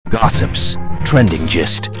gossips, trending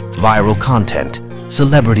gist, viral content,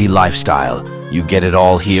 celebrity lifestyle. You get it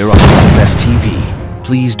all here on Lexus TV.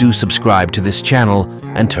 Please do subscribe to this channel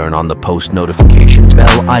and turn on the post notification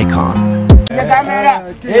bell icon.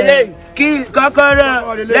 Kill Kakara,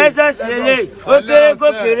 Lexus, okay,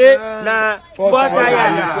 go kere na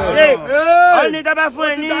only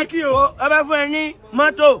about any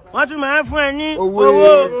moto, what to my friend,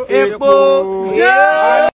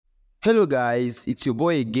 Hello guys, it's your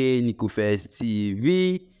boy again, Lexus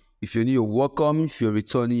TV. If you're new, you're welcome. If you're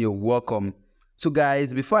returning, you're welcome. So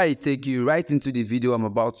guys, before I take you right into the video I'm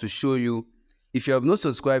about to show you, if you have not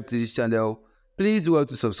subscribed to this channel, please do well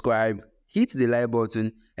to subscribe, hit the like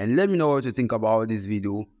button, and let me know what you think about this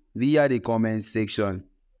video via the comment section.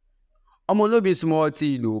 Omo no be small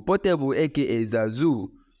thing o, Portable aka Zazuu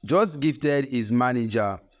just gifted his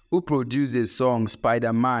manager, who produced a song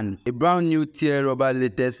Spiderman, a brand new tear rubber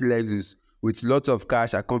latest Lexus with lots of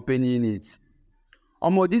cash accompanying it.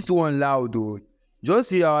 Omo, this one loud though. Just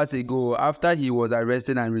few hours ago, after he was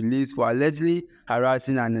arrested and released for allegedly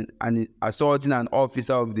harassing and assaulting an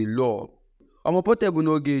officer of the law. Omo, Portable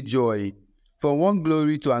no get joy. From one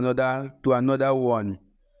glory to another one.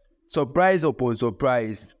 Surprise upon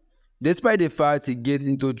surprise. Despite the fact he gets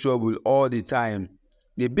into trouble all the time,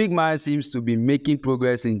 the big man seems to be making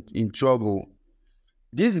progress in trouble.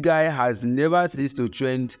 This guy has never ceased to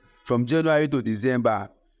trend from January to December.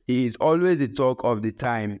 He is always the talk of the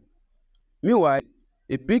time. Meanwhile,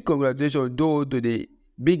 a big congratulations though to the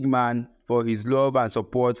big man for his love and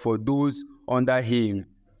support for those under him.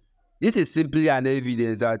 This is simply an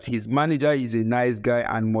evidence that his manager is a nice guy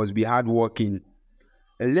and must be hardworking.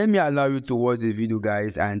 Let me allow you to watch the video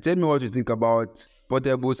guys and tell me what you think about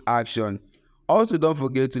Portable's action. Also, don't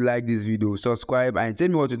forget to like this video, subscribe, and tell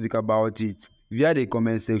me what you think about it via the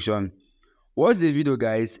comment section. Watch the video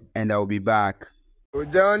guys and I'll be back.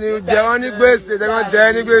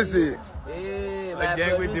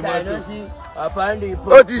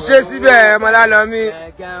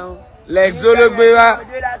 Lexus ló gbé wá.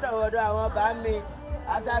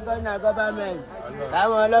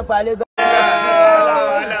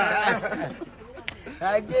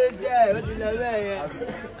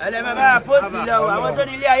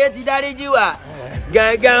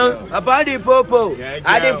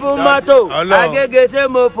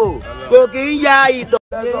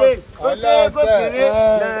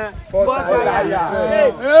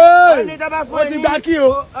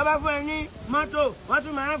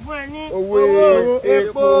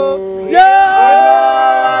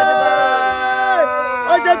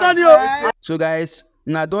 So guys,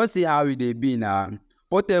 now don't see how it dey be now.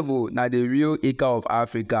 Portable na the real acre of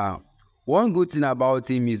Africa. One good thing about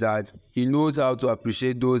him is that he knows how to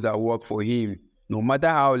appreciate those that work for him, no matter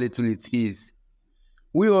how little it is.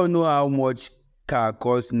 We all know how much car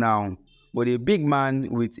costs now, but a big man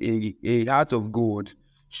with a heart of gold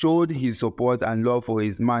showed his support and love for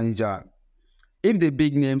his manager. If the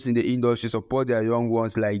big names in the industry support their young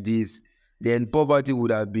ones like this, then poverty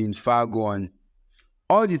would have been far gone.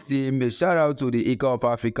 All the same, a shout out to the acre of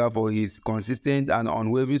Africa for his consistent and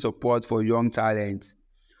unwavering support for young talent.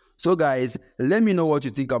 So guys, let me know what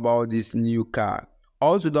you think about this new car.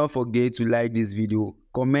 Also, don't forget to like this video,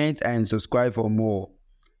 comment and subscribe for more.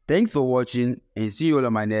 Thanks for watching and see you all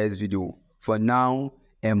on my next video. For now,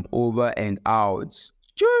 I'm over and out.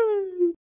 Cheers!